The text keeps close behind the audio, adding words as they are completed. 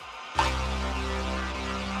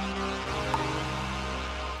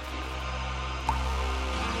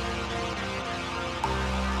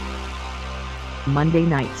Monday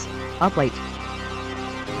nights, up late.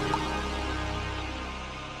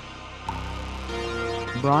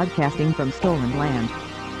 Broadcasting from stolen land.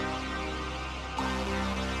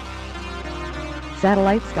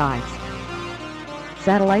 Satellite skies.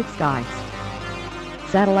 Satellite skies.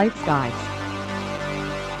 Satellite skies.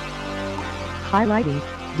 Highlighting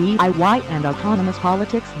DIY and autonomous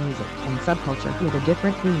politics, music, and subculture with a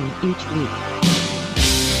different theme each week.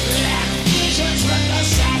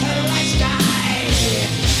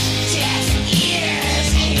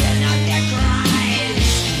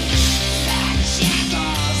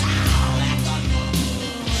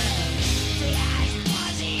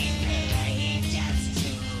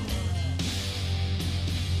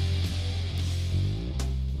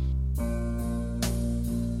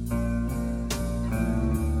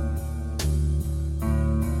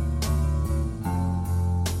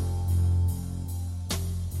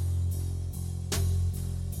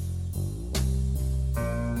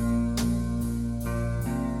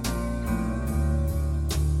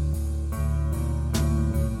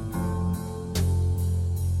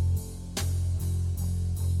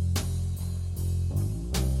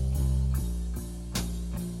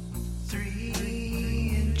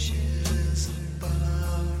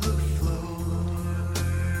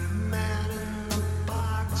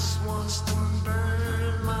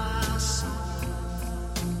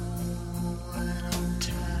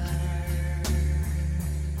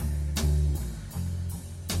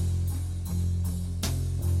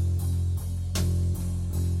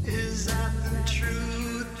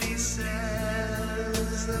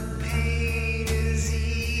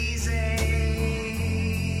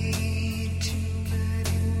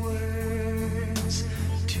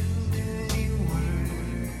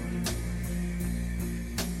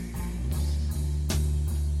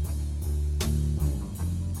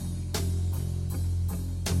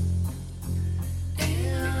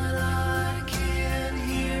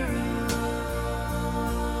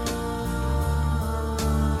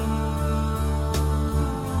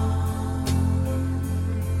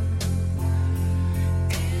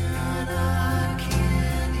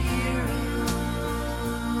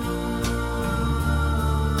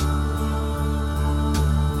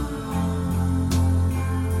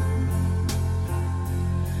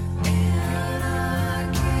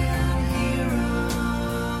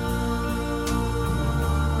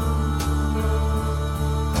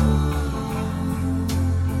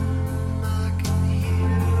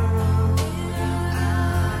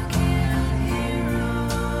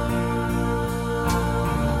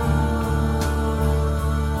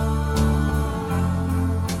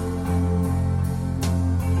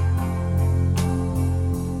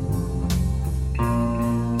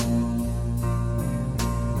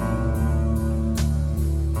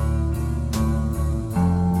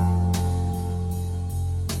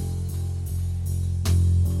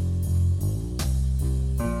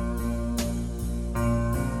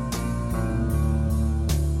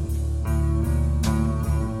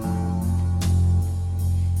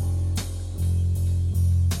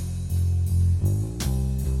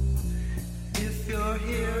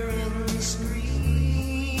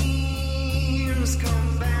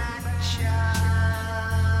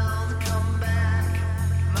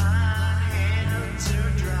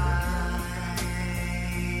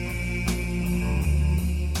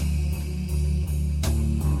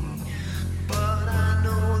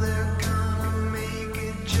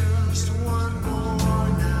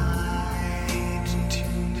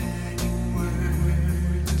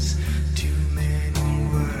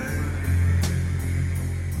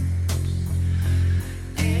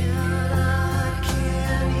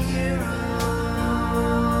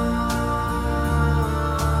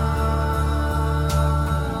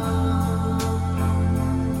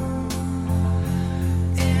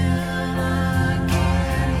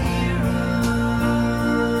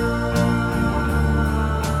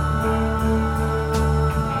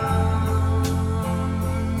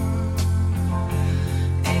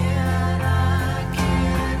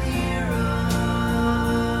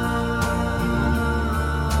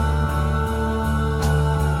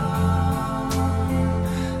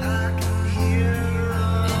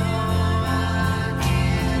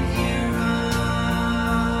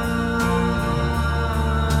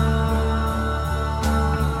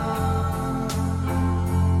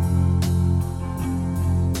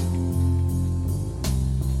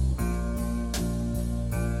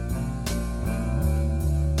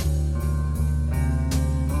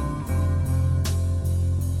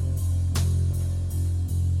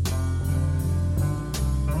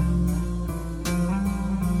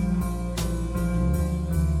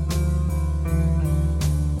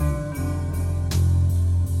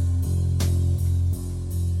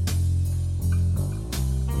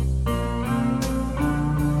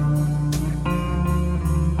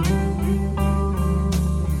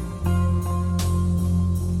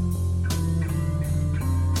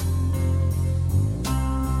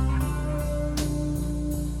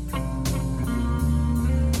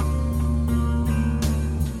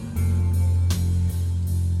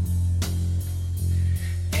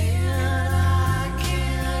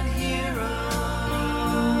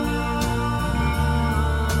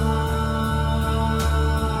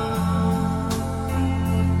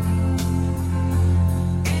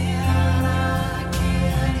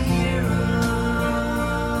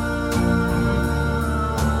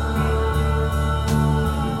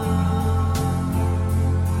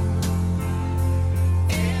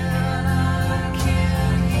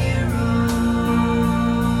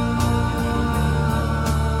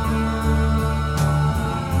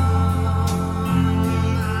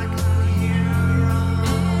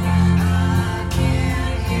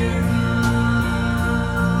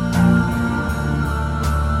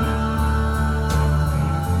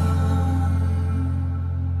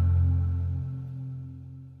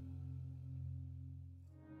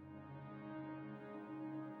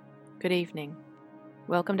 Good evening.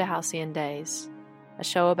 Welcome to Halcyon Daze, a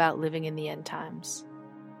show about living in the end times.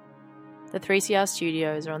 The 3CR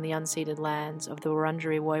studios are on the unceded lands of the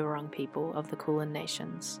Wurundjeri Woiwurrung people of the Kulin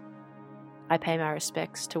Nations. I pay my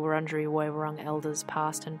respects to Wurundjeri Woiwurrung elders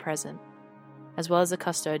past and present, as well as the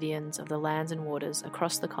custodians of the lands and waters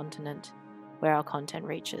across the continent where our content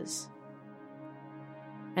reaches.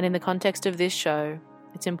 And in the context of this show,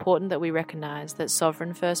 it's important that we recognise that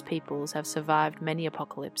sovereign First Peoples have survived many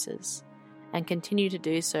apocalypses and continue to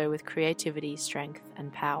do so with creativity, strength,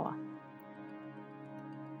 and power.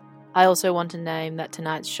 I also want to name that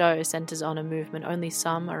tonight's show centres on a movement only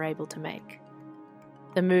some are able to make.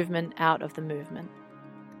 The movement out of the movement,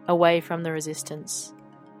 away from the resistance,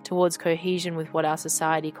 towards cohesion with what our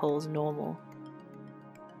society calls normal.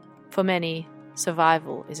 For many,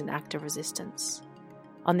 survival is an act of resistance.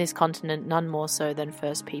 On this continent, none more so than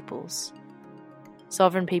First Peoples.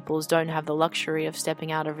 Sovereign peoples don't have the luxury of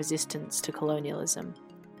stepping out of resistance to colonialism.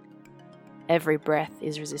 Every breath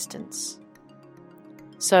is resistance.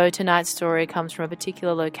 So tonight's story comes from a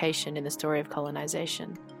particular location in the story of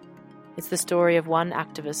colonization. It's the story of one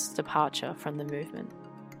activist's departure from the movement.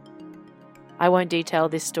 I won't detail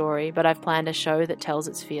this story, but I've planned a show that tells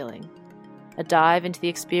its feeling. A dive into the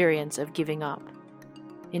experience of giving up,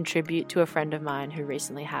 in tribute to a friend of mine who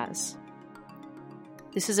recently has.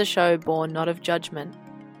 This is a show born not of judgment,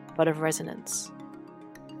 but of resonance.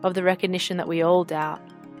 Of the recognition that we all doubt,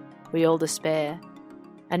 we all despair,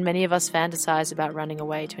 and many of us fantasize about running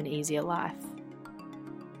away to an easier life.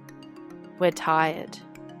 We're tired.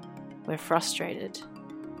 We're frustrated.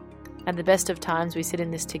 At the best of times, we sit in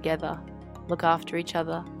this together, look after each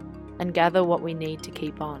other, and gather what we need to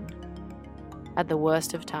keep on. At the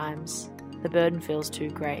worst of times, the burden feels too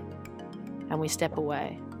great, and we step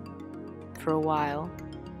away, for a while,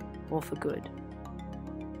 or for good.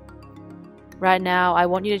 Right now, I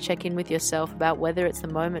want you to check in with yourself about whether it's the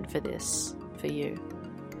moment for this, for you.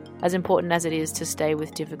 As important as it is to stay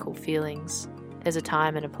with difficult feelings, there's a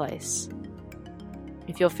time and a place.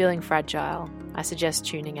 If you're feeling fragile, I suggest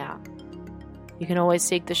tuning out. You can always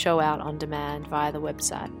seek the show out on demand via the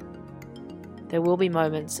website. There will be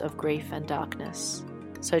moments of grief and darkness,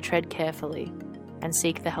 so tread carefully and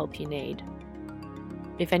seek the help you need.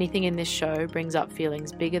 If anything in this show brings up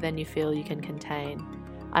feelings bigger than you feel you can contain,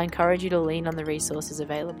 I encourage you to lean on the resources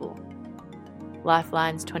available.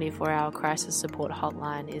 Lifeline's 24-hour crisis support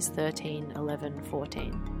hotline is 13 11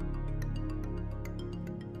 14.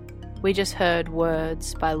 We just heard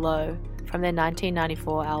Words by Low from their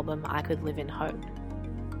 1994 album I Could Live in Hope.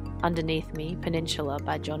 Underneath Me, Peninsula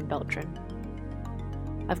by John Beltran.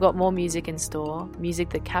 I've got more music in store,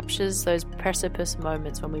 music that captures those precipice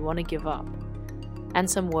moments when we want to give up, and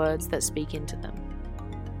some words that speak into them.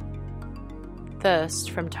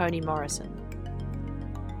 Thirst from Toni Morrison.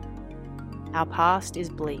 Our past is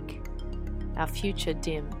bleak, our future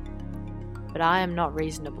dim, but I am not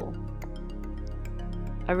reasonable.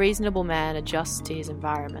 A reasonable man adjusts to his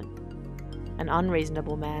environment. An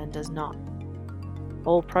unreasonable man does not.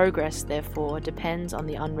 All progress, therefore, depends on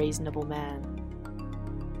the unreasonable man.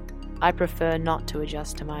 I prefer not to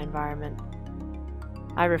adjust to my environment.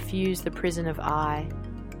 I refuse the prison of I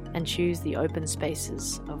and choose the open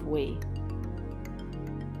spaces of we.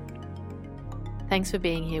 Thanks for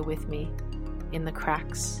being here with me, in the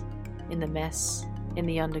cracks, in the mess, in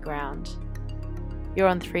the underground. You're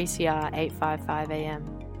on 3CR 855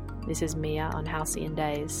 AM. This is Mia on Halcyon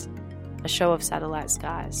Daze, a show of satellite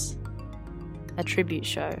skies. A tribute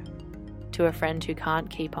show to a friend who can't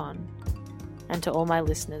keep on, and to all my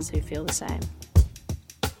listeners who feel the same.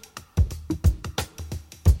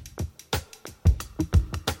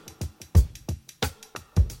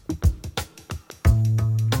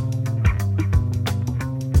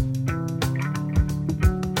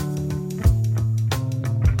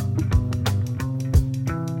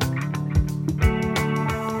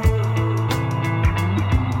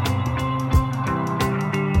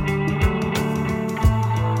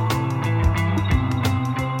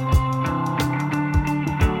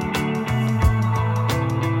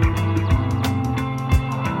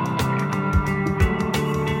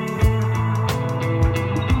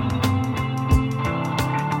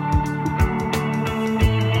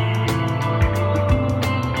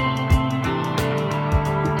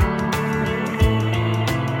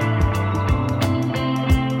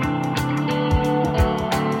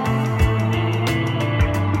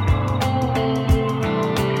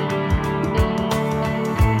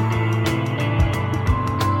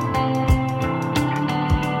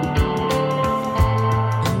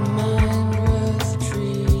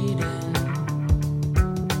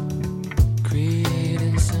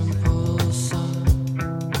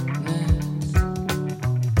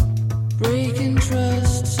 breaking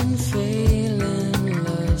trusts and failing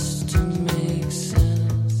lust to make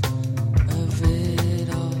sense of it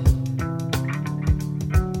all.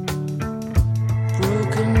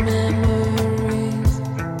 Broken memories,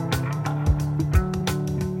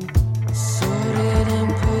 sordid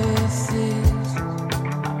empathies,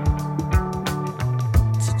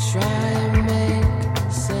 to try and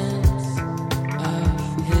make sense of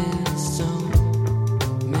his own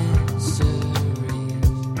miseries.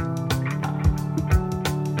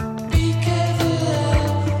 Be careful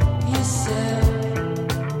of yourself.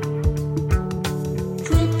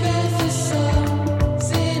 Prepare for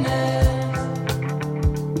something else.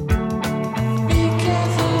 Be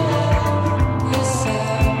careful of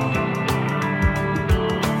yourself.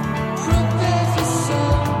 Prepare for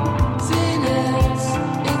something else.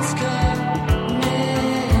 It's coming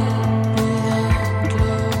behind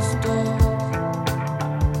closed doors.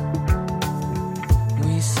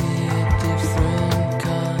 We see a different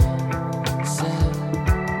concept.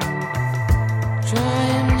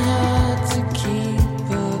 Trying hard to keep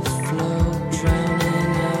afloat,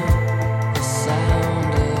 drowning out the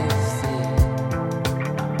sound of fear.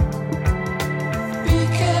 Be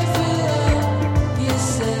careful of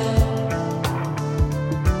yourself.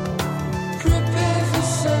 Prepare for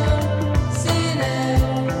something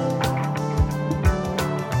else.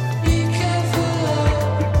 Be careful of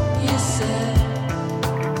yourself.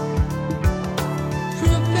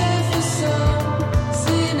 Prepare for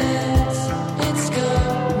something else. It's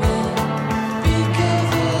coming. Be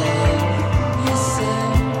careful of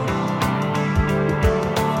yourself.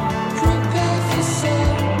 Prepare for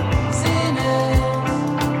something else.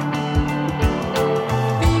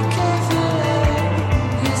 Be careful of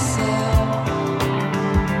yourself.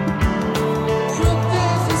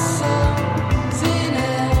 Prepare for something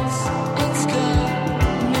else. It's coming.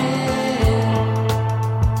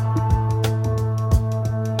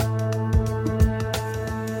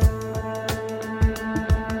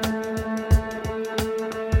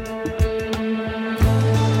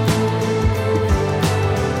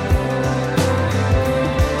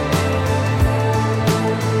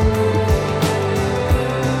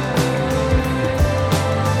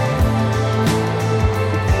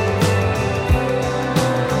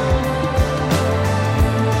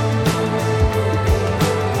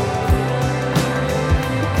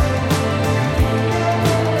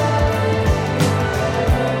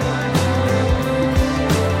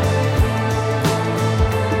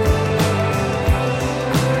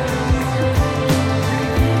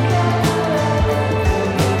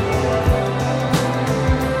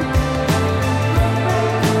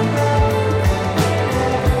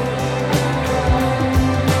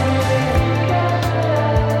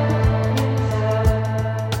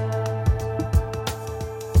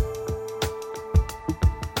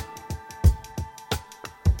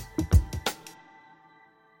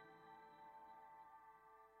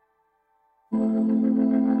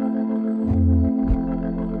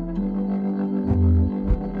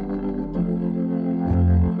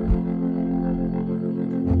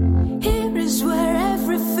 Here is where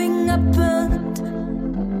everything happened.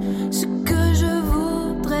 Ce que je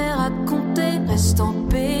voudrais raconter reste en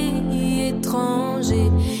pays étranger.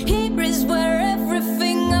 Here is where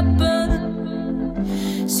everything happened.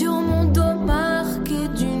 Sur mon dos marqué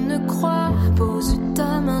d'une croix, pose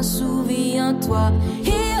ta main, souviens-toi.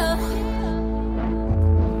 Here,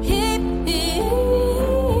 here, here, here.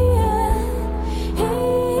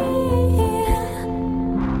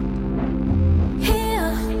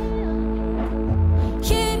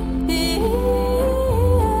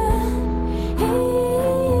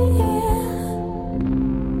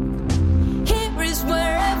 Here is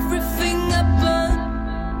where everything happened.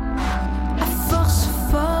 À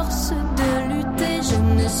force de lutter, je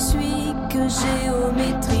ne suis que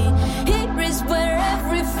géométrie. Here is where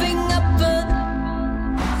everything happened.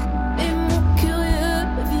 Et mon curieux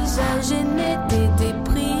visage aîné des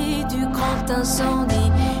débris du grand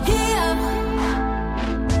incendie. Here,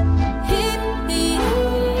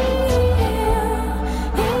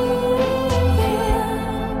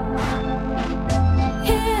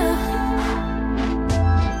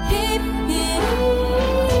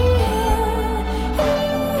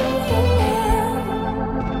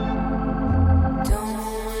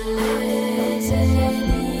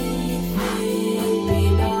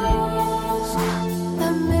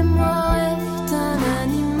 la mémoire est un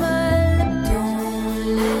animal dont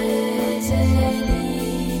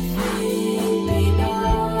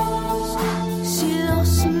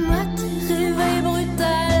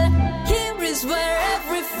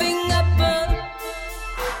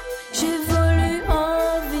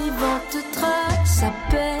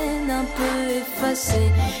un peu effacé.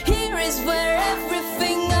 Here is where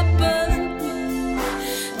everything happened.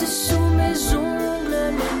 Dessous mes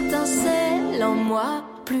ongles, l'étincelle en moi,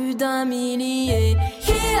 plus d'un millier.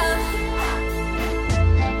 Here,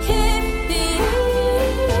 here,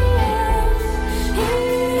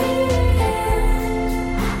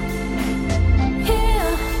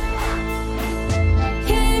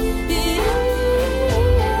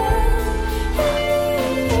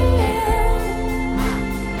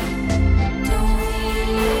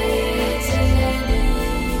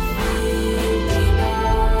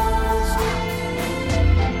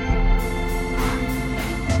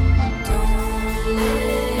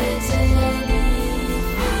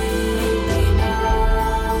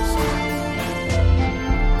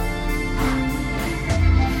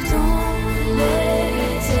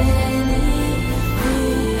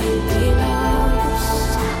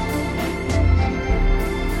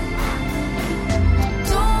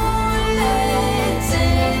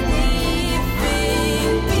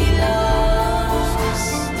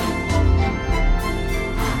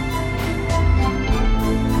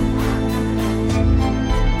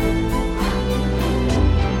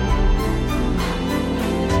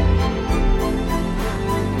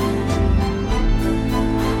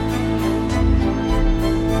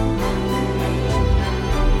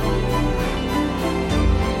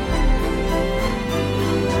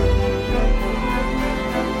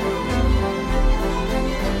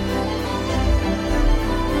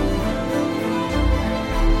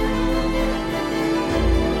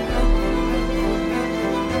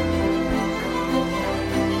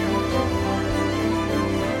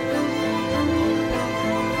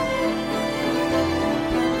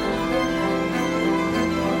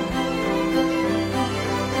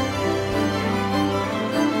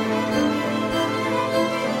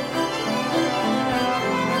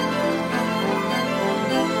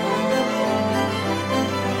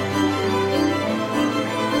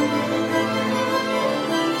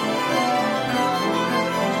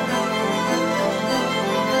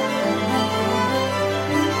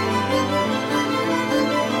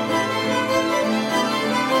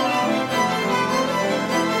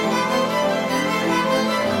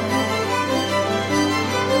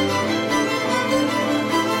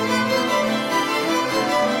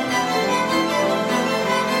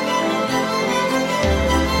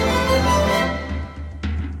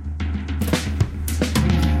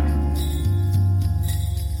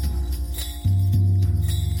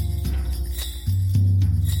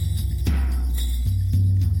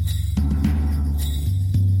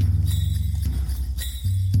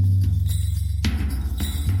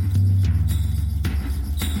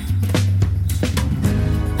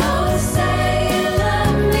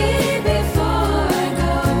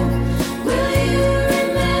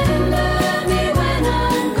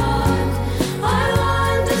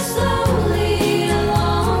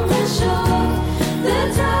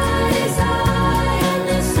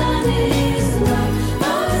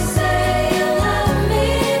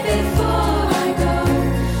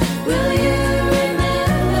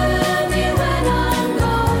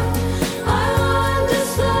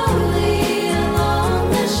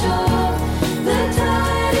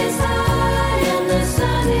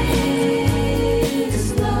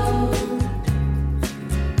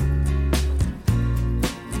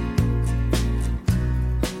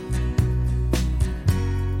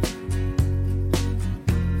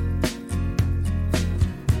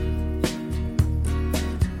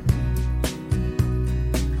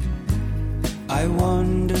 I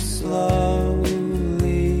wander slowly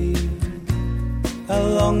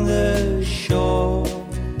along the shore.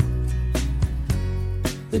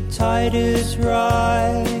 The tide is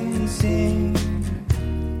rising,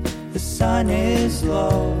 the sun is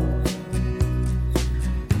low,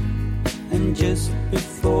 and just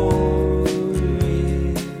before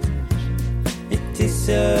it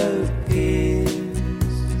disappears,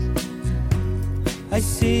 I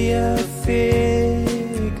see a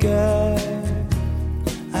figure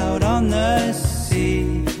out on the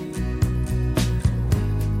sea.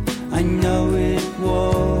 I know it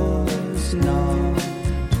was not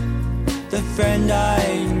the friend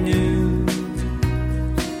I knew.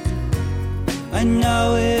 I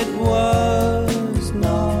know it was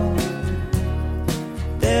not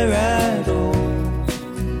there at all.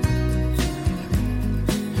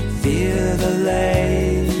 Fear the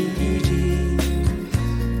lady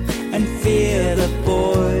and fear the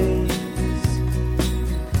boys,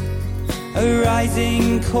 a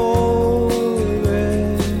rising chorus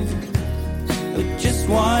with just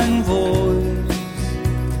one voice.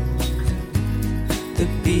 The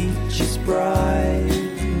beach is bright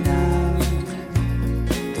now,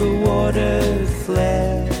 the water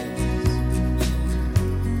flares.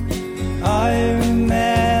 I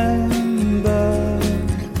remember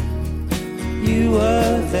you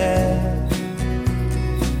were there.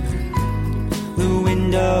 The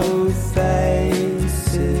window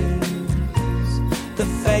faces the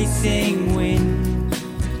facing wind.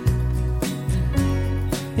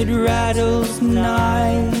 It rattles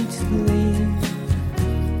nightly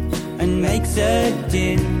and makes a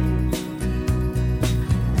din.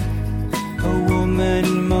 A woman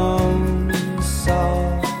moans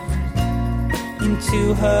soft into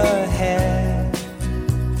her hair.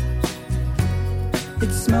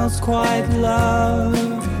 It smells quite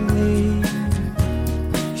lovely.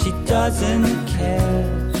 She doesn't care.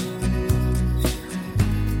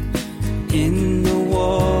 In the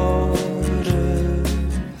water,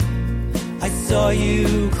 I saw you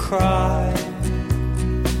cry.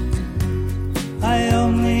 I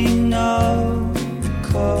only know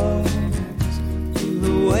 'cause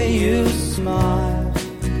the way you smile.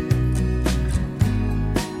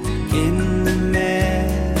 In the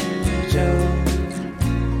meadow,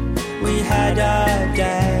 we had our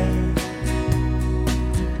day.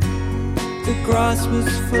 The grass was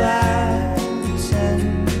flat and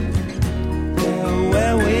there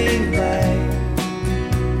where we lay,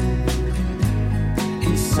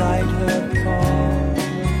 inside her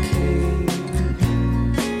pocket,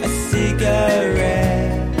 a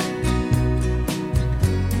cigarette,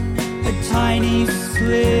 a tiny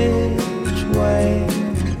slitway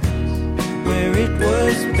where it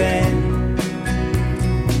was bent,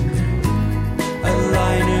 a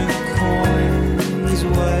line of coins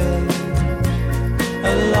waved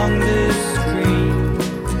along the screen.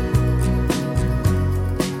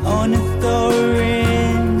 On if they're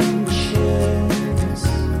inches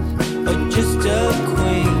or just a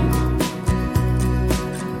queen,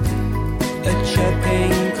 a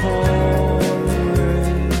chirping chorus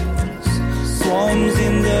swarms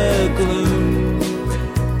in the gloom.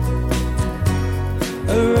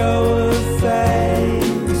 A row of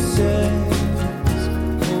faces,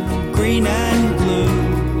 green and blue.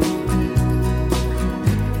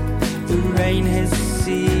 The rain has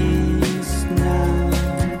ceased now,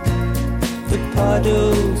 the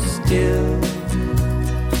puddle still.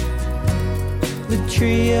 The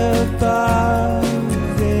tree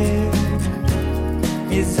above it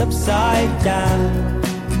is upside down.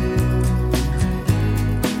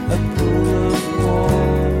 A pool of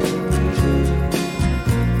water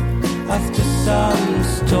after some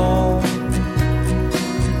storm.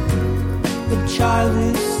 The child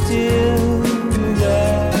is still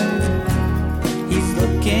there. He's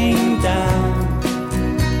looking down.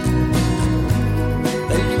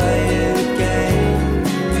 They play a game,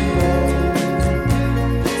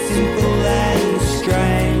 simple and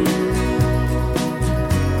strange,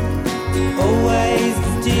 always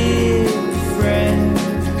different,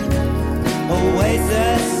 always the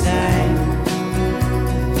same.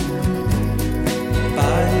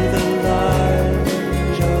 By the light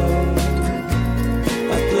of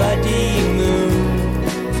a bloody moon,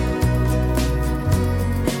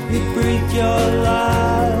 you breathe your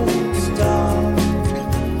last on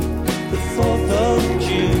the 4th of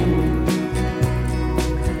June.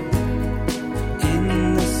 In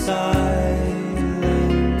the silence,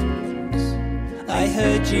 I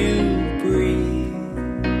heard you breathe.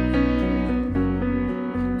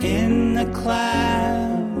 In the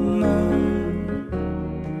clamor,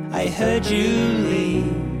 I heard you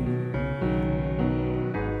leave.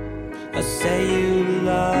 I say you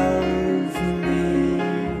love me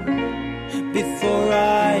before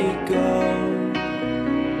I go.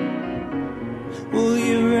 Will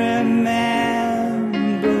you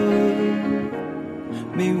remember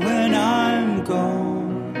me when I'm gone?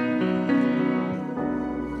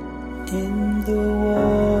 In the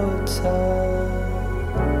water,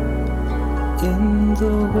 in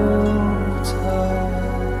the water,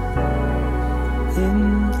 in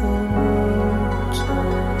the water,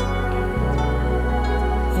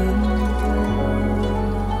 in the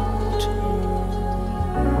water,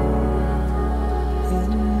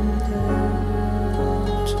 in the water.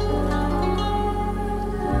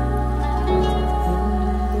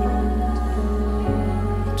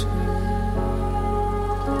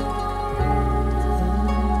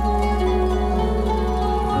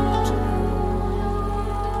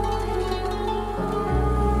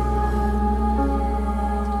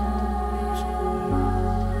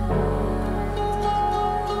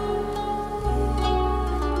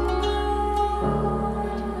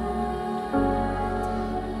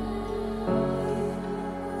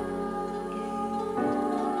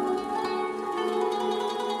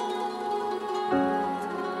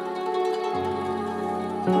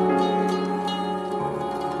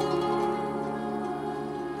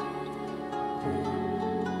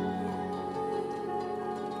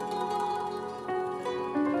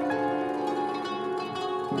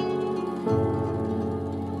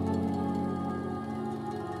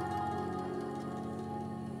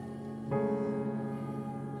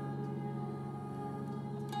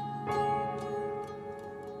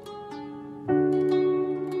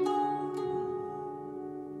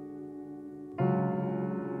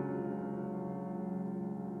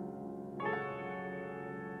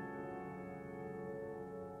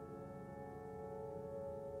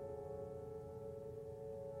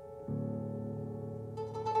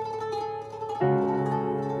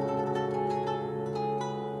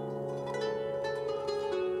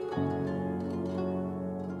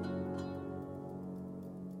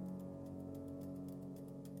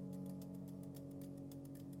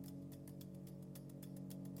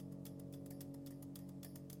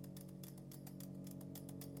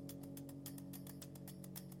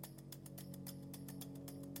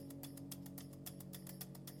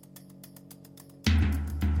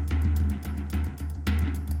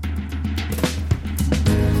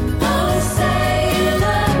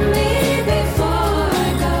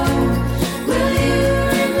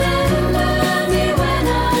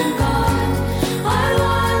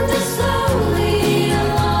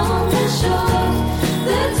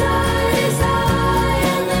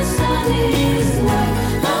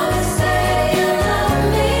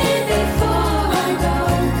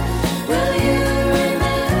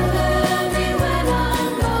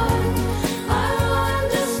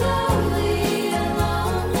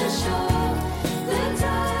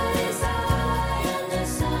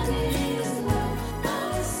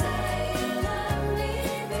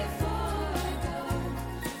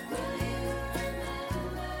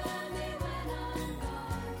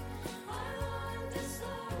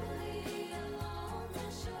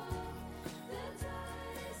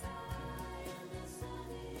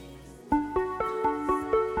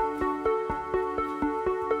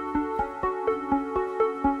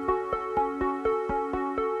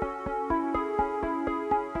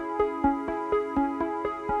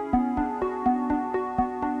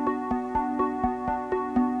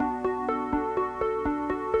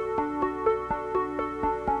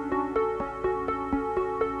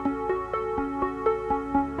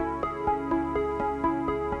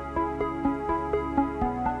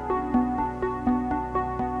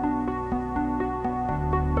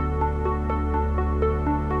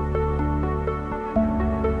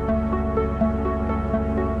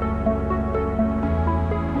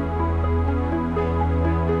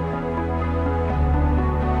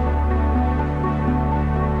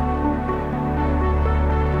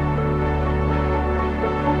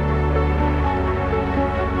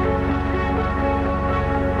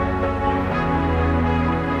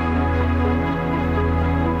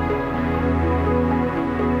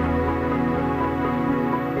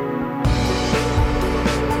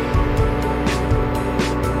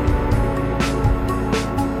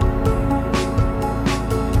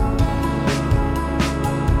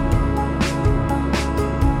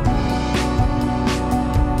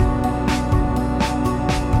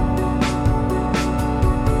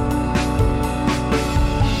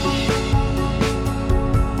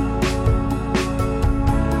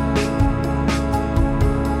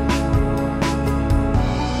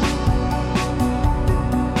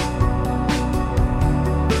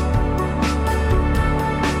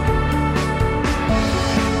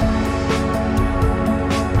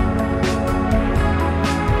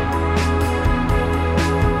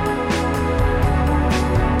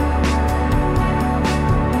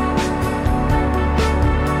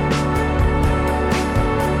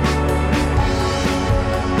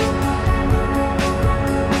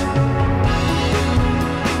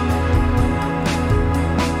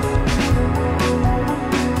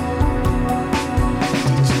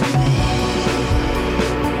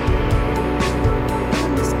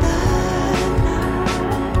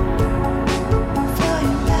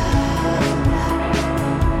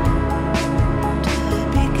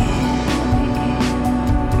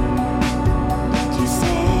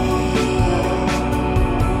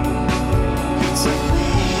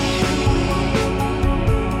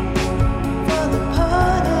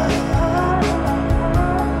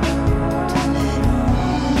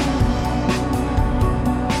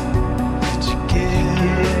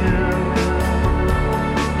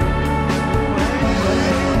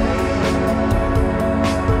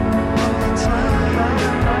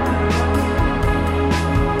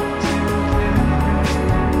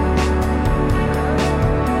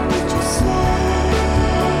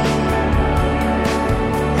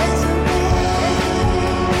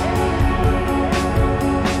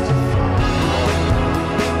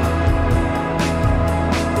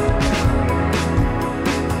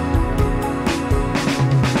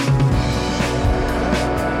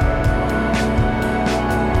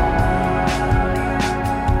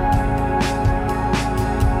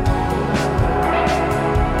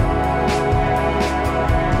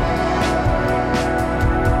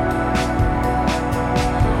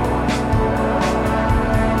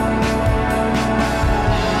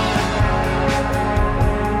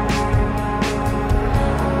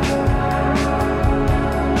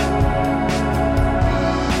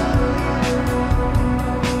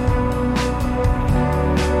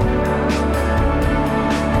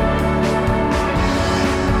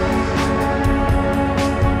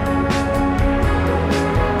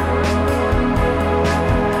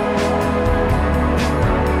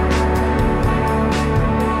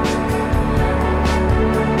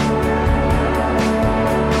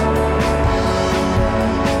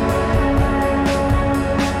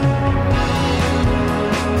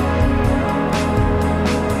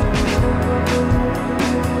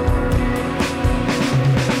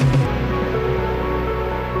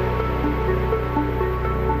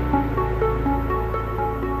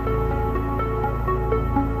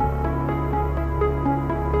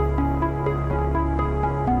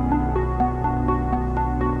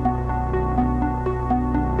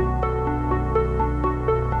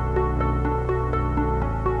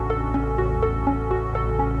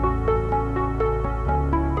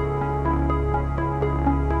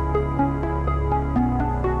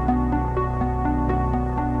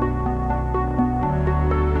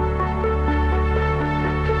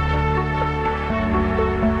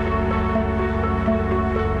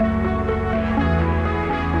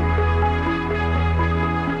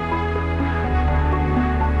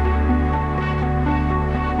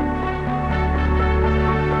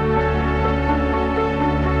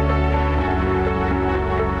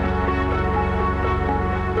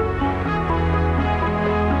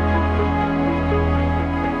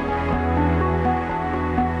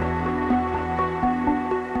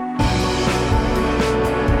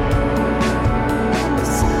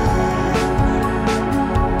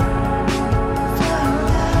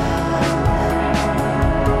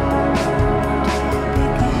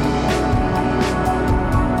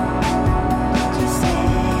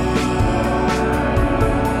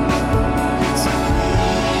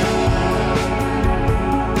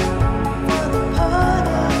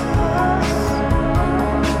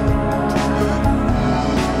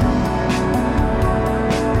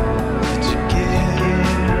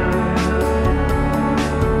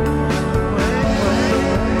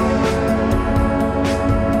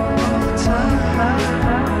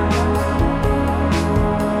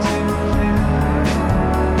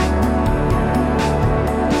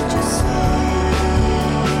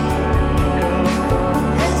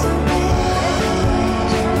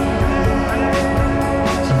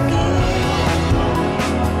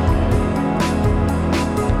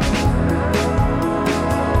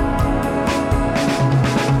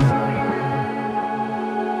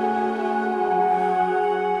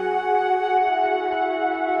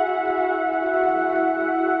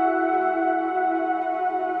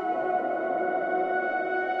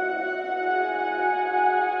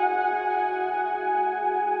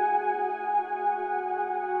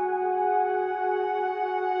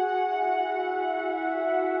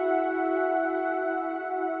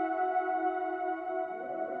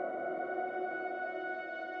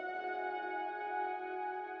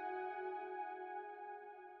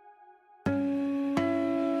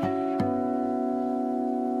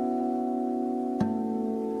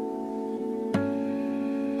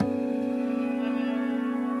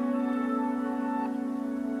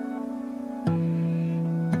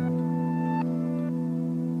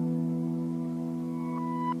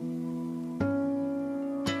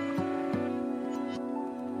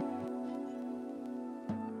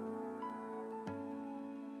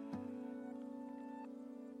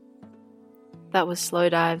 That was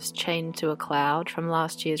Slowdive's Chained to a Cloud from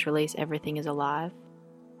last year's release Everything is Alive.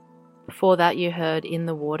 Before that you heard In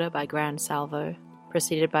the Water by Grand Salvo,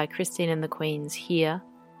 preceded by Christine and the Queen's Here,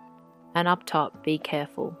 and up top Be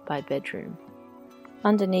Careful by Bedroom.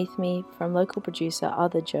 Underneath me, from local producer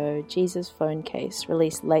Other Joe, Jesus Phone Case,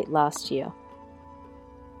 released late last year.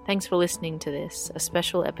 Thanks for listening to this, a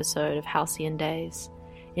special episode of Halcyon Daze,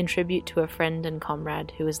 in tribute to a friend and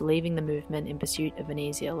comrade who is leaving the movement in pursuit of an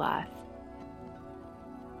easier life.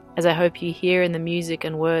 As I hope you hear in the music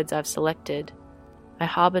and words I've selected, I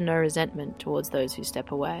harbour no resentment towards those who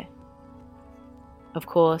step away. Of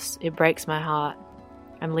course, it breaks my heart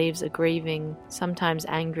and leaves a grieving, sometimes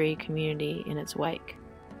angry community in its wake.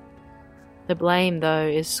 The blame, though,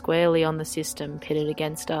 is squarely on the system pitted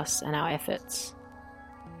against us and our efforts.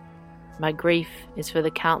 My grief is for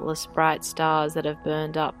the countless bright stars that have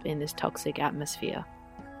burned up in this toxic atmosphere,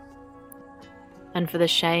 and for the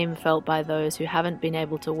shame felt by those who haven't been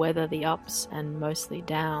able to weather the ups and mostly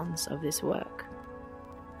downs of this work.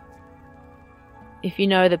 If you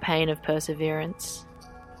know the pain of perseverance,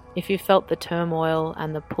 if you felt the turmoil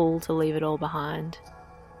and the pull to leave it all behind,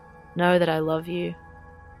 know that I love you.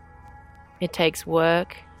 It takes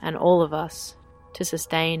work and all of us to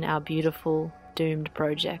sustain our beautiful, doomed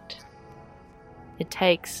project. It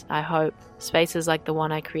takes, I hope, spaces like the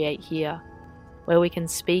one I create here, where we can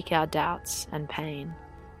speak our doubts and pain,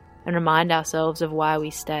 and remind ourselves of why we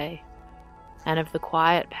stay, and of the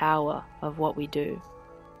quiet power of what we do.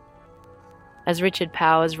 As Richard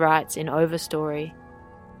Powers writes in Overstory,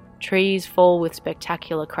 trees fall with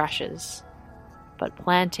spectacular crashes, but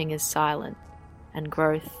planting is silent, and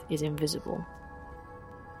growth is invisible.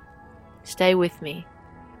 Stay with me,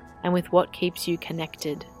 and with what keeps you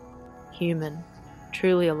connected, human,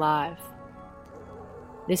 truly alive.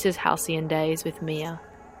 This is Halcyon Daze with Mia,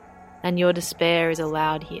 and your despair is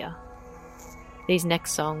allowed here. These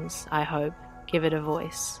next songs, I hope, give it a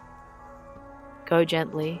voice. Go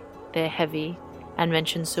gently, they're heavy, and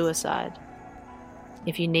mention suicide.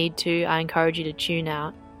 If you need to, I encourage you to tune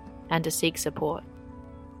out and to seek support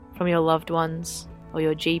from your loved ones or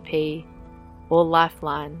your GP or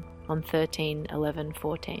Lifeline on 13 11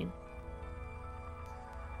 14.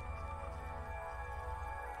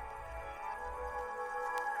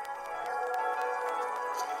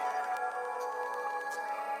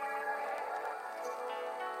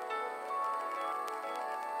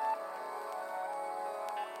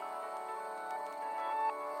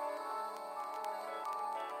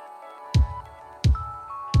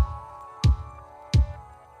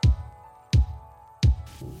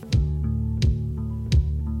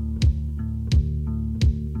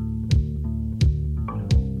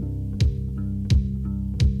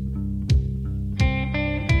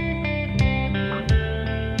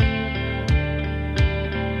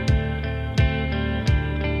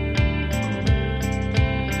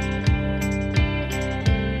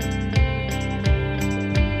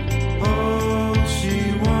 All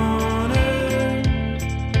she wanted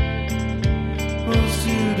was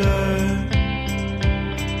to die.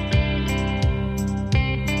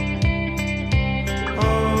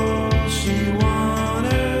 All she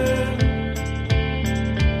wanted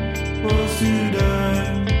was to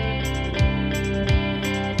die.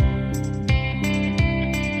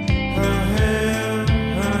 Her hair,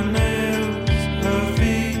 her nails, her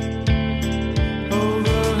feet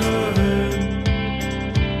over her head.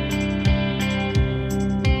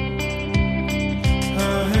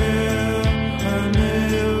 Her hair, her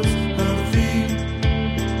nails, her feet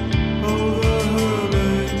over her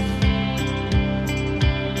legs.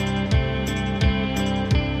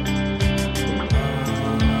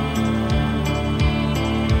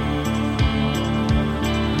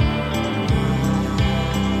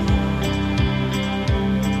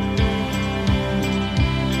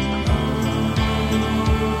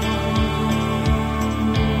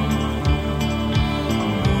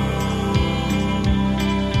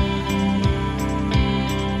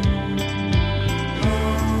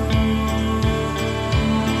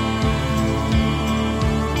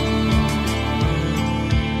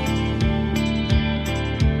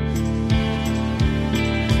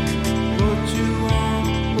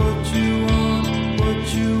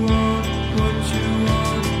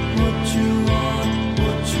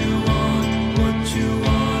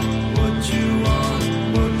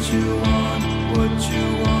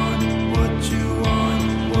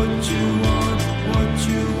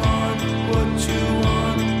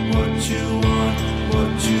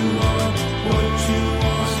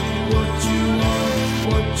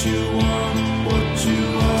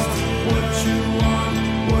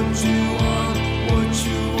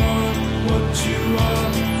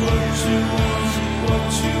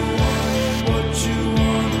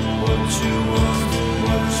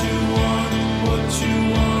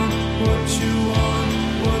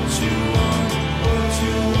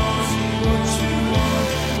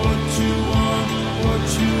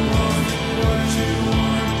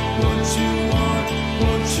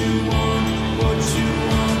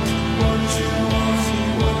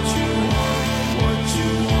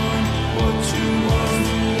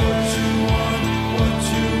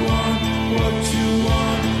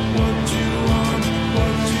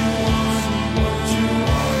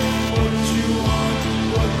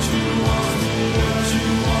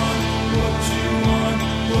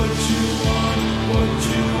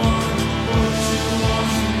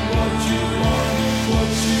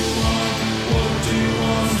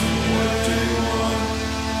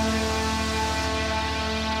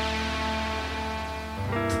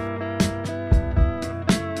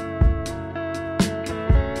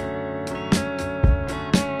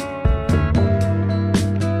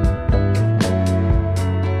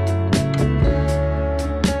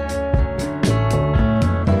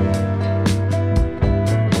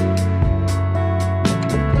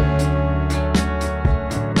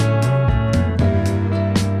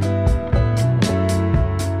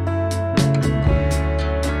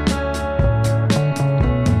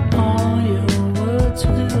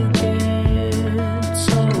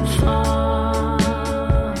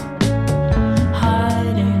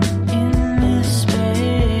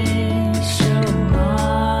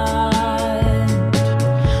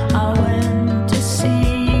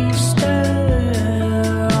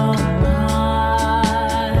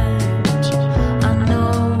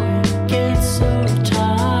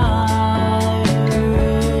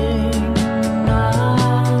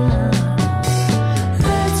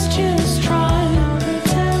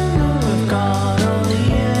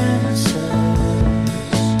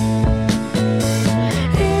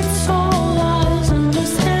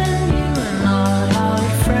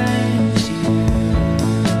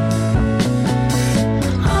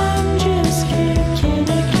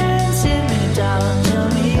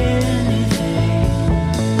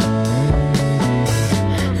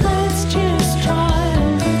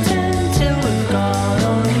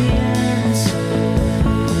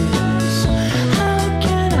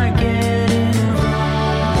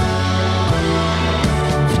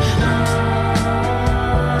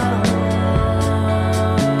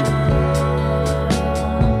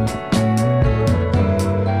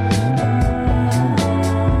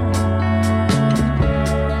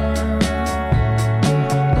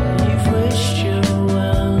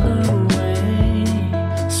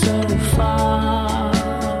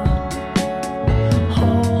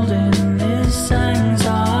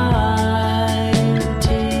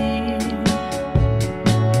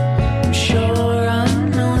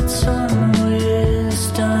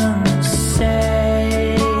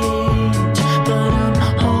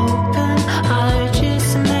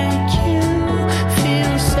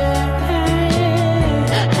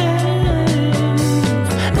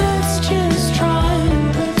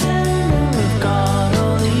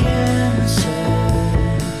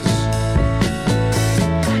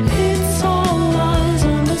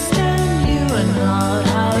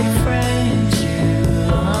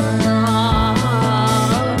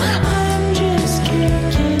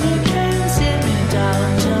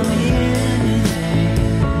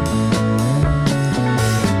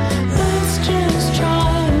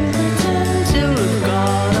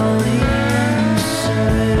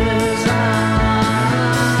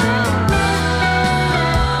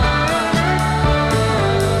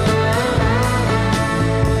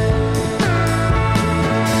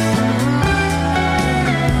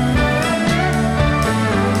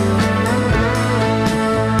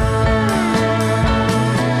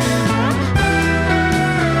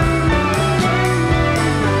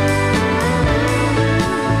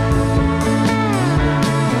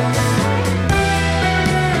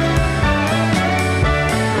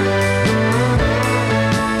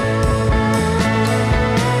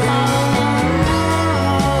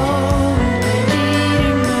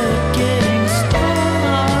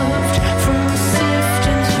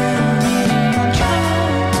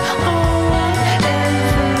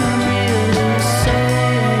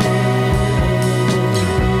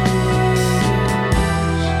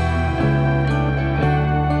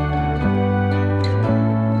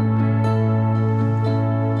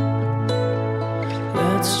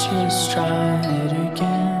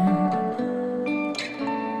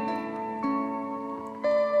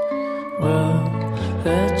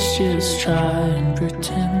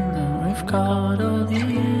 got all the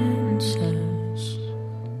answers.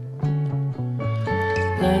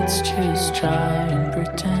 Let's just try and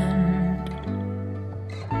pretend.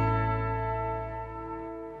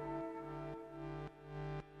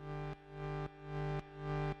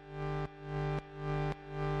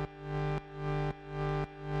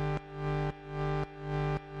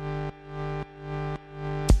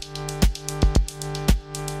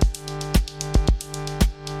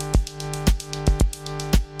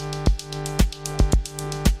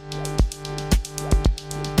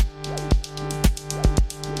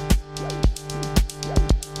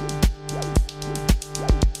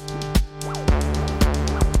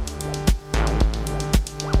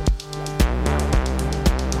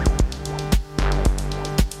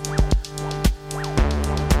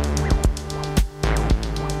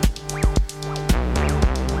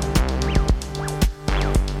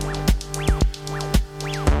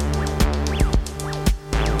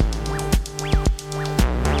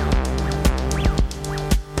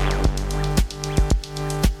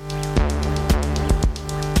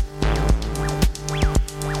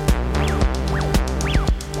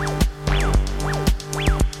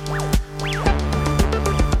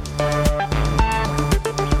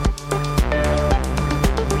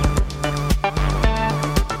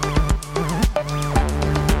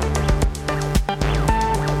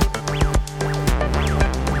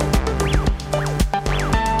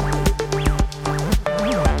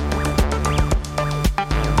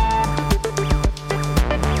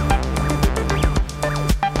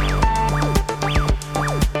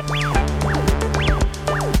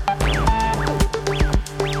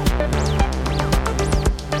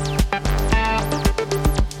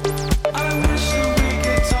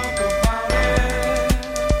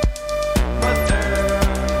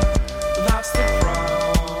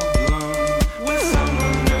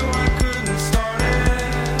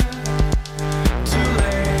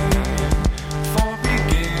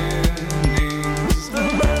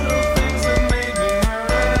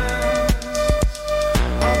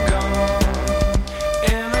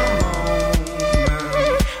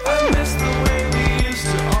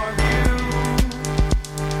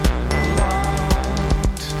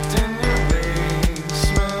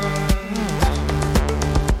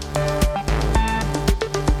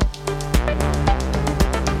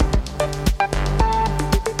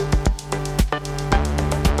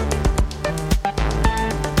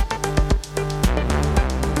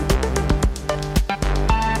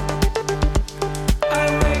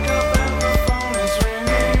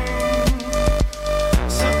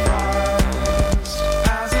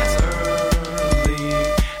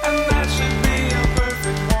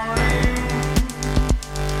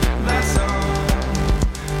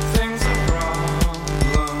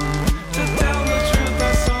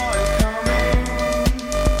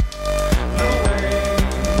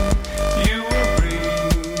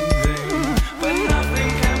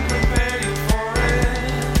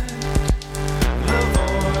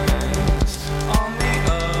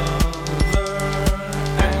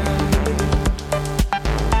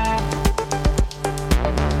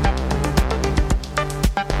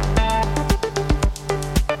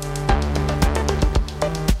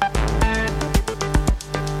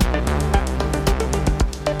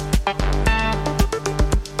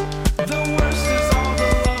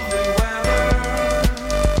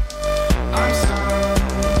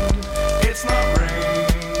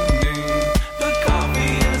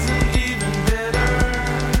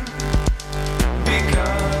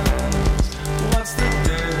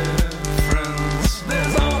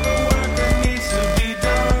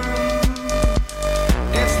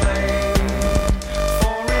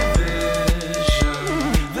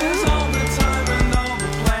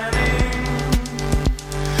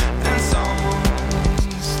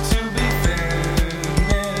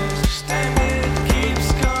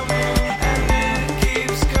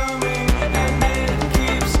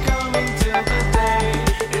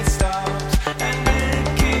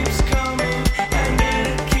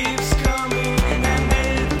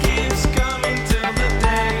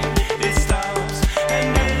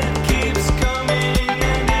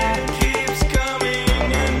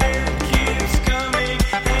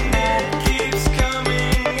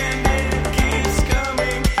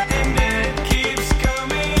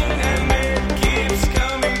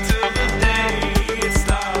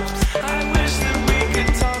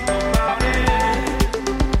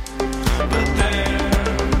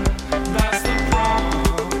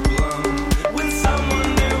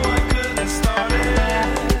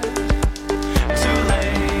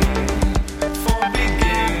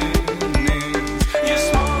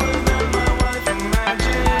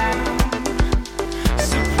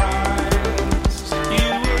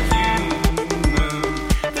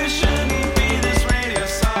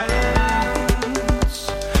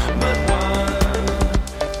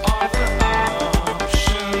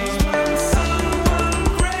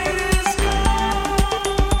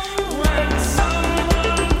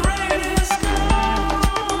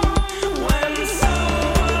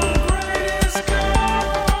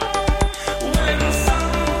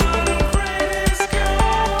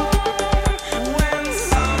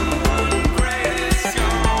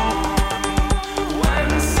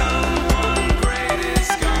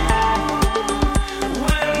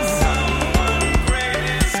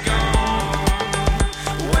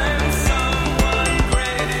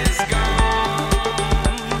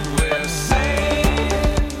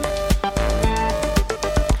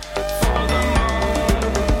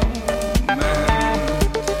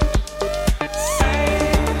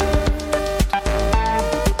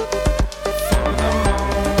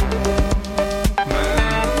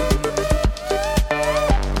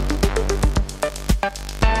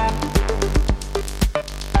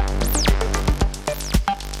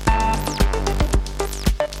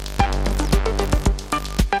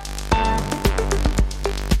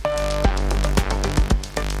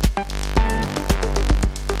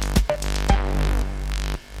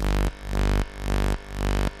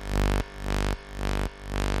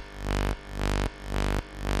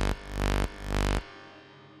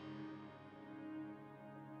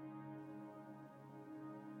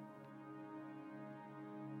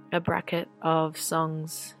 a bracket of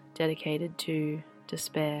songs dedicated to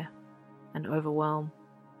despair and overwhelm.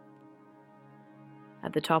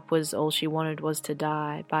 At the top was All She Wanted Was to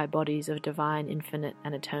Die by Bodies of Divine, Infinite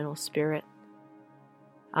and Eternal Spirit.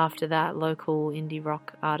 After that, local indie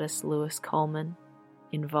rock artist Lewis Coleman,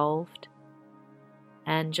 Involved.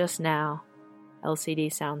 And just now,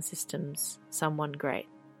 LCD Sound System's Someone Great.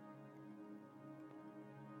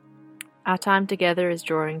 Our time together is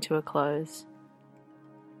drawing to a close.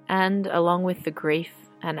 And along with the grief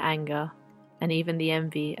and anger, and even the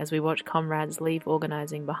envy as we watch comrades leave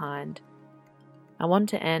organising behind, I want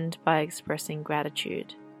to end by expressing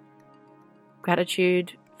gratitude.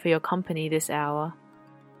 Gratitude for your company this hour,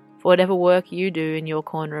 for whatever work you do in your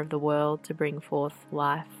corner of the world to bring forth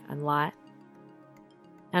life and light,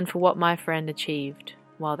 and for what my friend achieved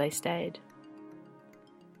while they stayed.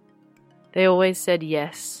 They always said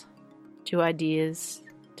yes to ideas,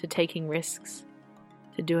 to taking risks,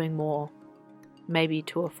 to doing more, maybe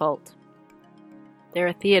to a fault. They're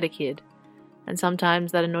a theatre kid, and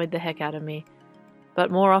sometimes that annoyed the heck out of me,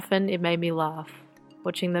 but more often it made me laugh,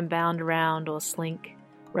 watching them bound around or slink,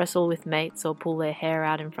 wrestle with mates or pull their hair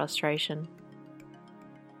out in frustration.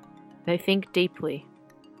 They think deeply.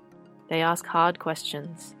 They ask hard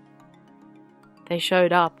questions. They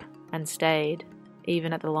showed up and stayed,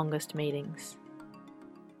 even at the longest meetings.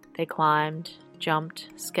 They climbed, jumped,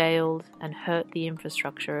 scaled, and hurt the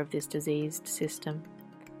infrastructure of this diseased system.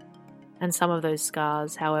 And some of those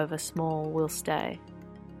scars, however small, will stay.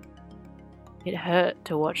 It hurt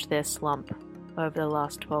to watch their slump over the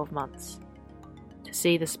last 12 months, to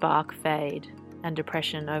see the spark fade and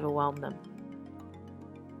depression overwhelm them.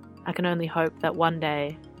 I can only hope that one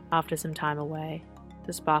day, after some time away,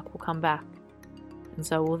 the spark will come back, and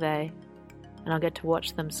so will they, and I'll get to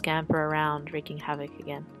watch them scamper around wreaking havoc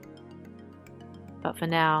again. But for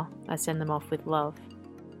now, I send them off with love,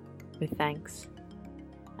 with thanks,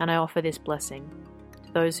 and I offer this blessing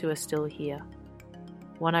to those who are still here,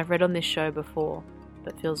 one I've read on this show before,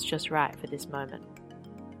 but feels just right for this moment.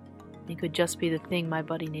 It could just be the thing my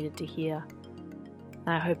body needed to hear, and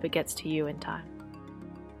I hope it gets to you in time.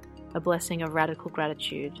 A blessing of radical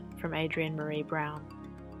gratitude from Adrienne Marie Brown.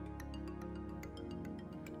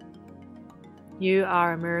 You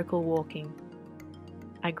are a miracle walking.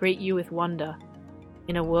 I greet you with wonder.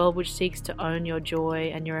 In a world which seeks to own your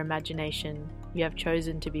joy and your imagination, you have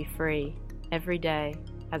chosen to be free every day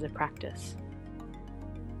as a practice.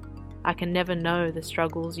 I can never know the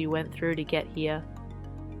struggles you went through to get here,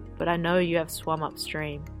 but I know you have swum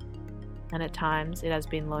upstream, and at times it has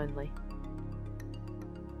been lonely.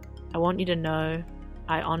 I want you to know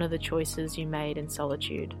I honour the choices you made in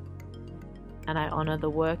solitude, and I honour the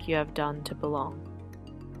work you have done to belong.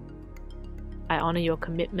 I honour your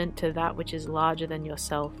commitment to that which is larger than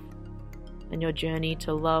yourself, and your journey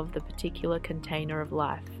to love the particular container of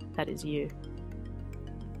life that is you.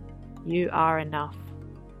 You are enough.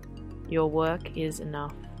 Your work is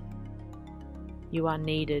enough. You are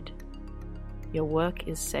needed. Your work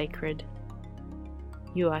is sacred.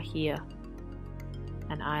 You are here,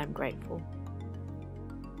 and I am grateful.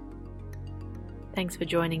 Thanks for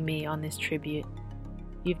joining me on this tribute.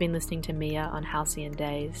 You've been listening to Mia on Halcyon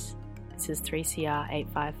Daze. This is 3CR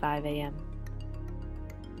 855 AM.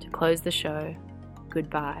 To close the show,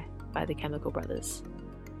 Goodbye by the Chemical Brothers.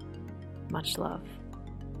 Much love.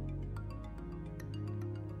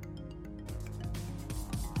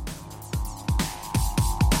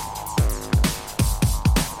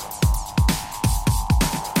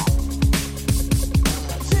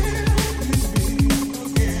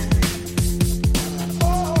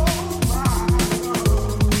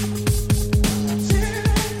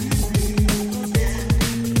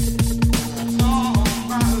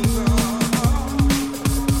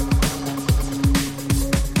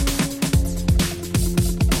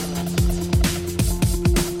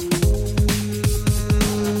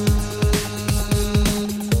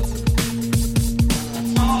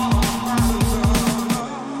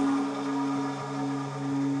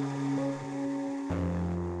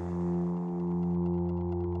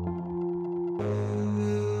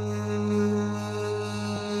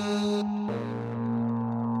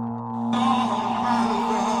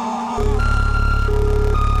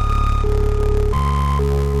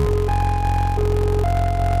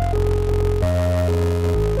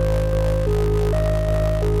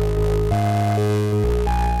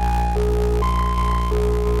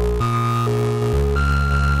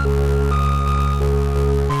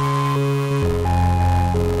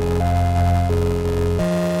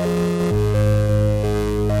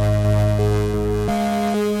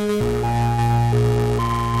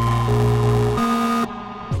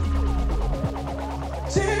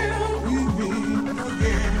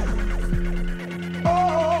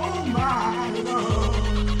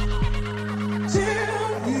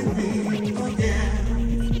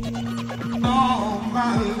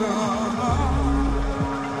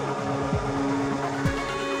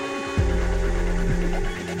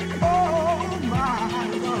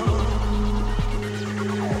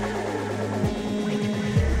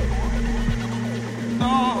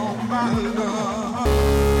 my love.